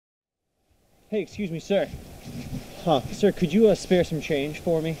Hey, excuse me, sir. Sir, could you spare some change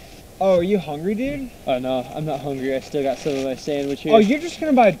for me? Oh, are you hungry, dude? Oh, no, I'm not hungry. I still got some of my sandwich here. Oh, you're just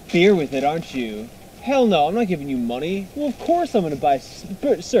gonna buy beer with it, aren't you? Hell no, I'm not giving you money. Well, of course I'm gonna buy...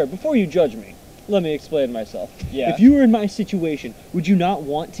 Sir, before you judge me, let me explain myself. Yeah. If you were in my situation, would you not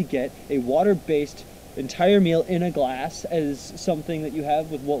want to get a water-based entire meal in a glass as something that you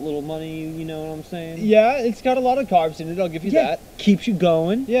have with what little money, you know what I'm saying? Yeah, it's got a lot of carbs in it, I'll give you that. Keeps you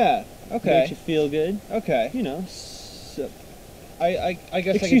going. Yeah, okay. Makes you feel good. Okay. You know, so... I guess I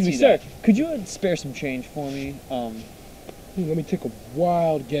can Excuse me, see sir. that. Could you spare some change for me? Let me take a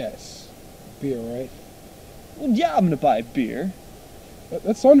wild guess. Beer, right? Well, yeah, I'm gonna buy a beer.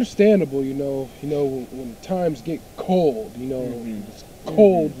 That's understandable, you know. When times get cold, it's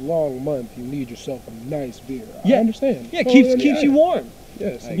cold, long month, you need yourself a nice beer. Yeah. I understand. Yeah, So, keeps you warm.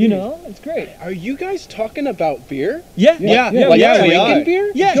 Yes. You know, it's great. Are you guys talking about beer? Yeah. Yeah, Like we drinking are.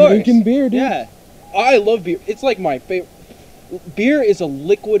 beer? Yeah. Drinking beer, dude. Yeah. I love beer. It's like my favorite. Beer is a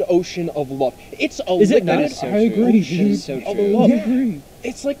liquid ocean of love. It's a Is it liquid not? I agree, Ocean dude. is so of true. love. I agree.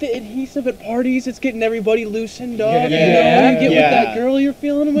 It's like the adhesive at parties. It's getting everybody loosened up. Yeah. You know, you get Yeah. with that girl you're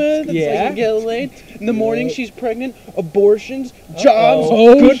feeling with. It's Yeah. like you get laid. In the morning, she's pregnant. Abortions, jobs,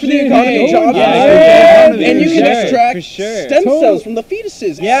 Oh, good for the shit. economy. Hey, Jobs, yeah, good for the yeah, economy. And you for can sure, extract for sure. stem Totally. cells from the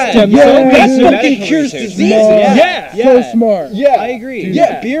fetuses. Yeah. Stem Yeah, cells. That dude. fucking Medical cures research. diseases. Yeah. So smart. Yeah, I agree. Dude,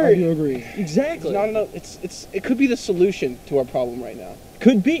 Yeah, beer. I do agree. Exactly. Not enough. It could be the solution to our problem right now.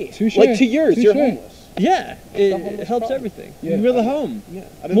 Could be. Touche. Like to yours, you're Touche. homeless. Yeah. the It homeless helps problem. everything. Yeah. We're the home. Yeah.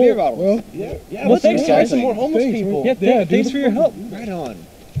 Out of beer bottles. Well, Yeah. Well, Let's thanks, find guys. some more homeless Thanks, people. Yeah. Yeah, Thanks dude. for your help. Right on.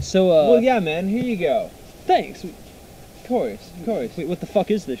 So, Well, yeah, man, here you go. thanks. Of course. Wait, what the fuck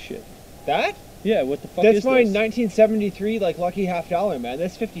is this shit? That? Yeah, what the fuck That's is my this? 1973 like lucky $50, man.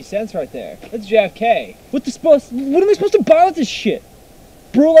 That's 50 cents right there. That's JFK. What am I supposed to buy with this shit?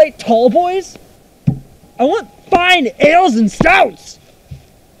 Brulite tall boys? I want fine ales and stouts!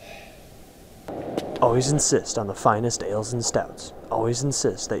 Always insist on the finest ales and stouts. Always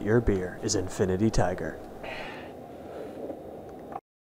insist that your beer is Infinity Tiger.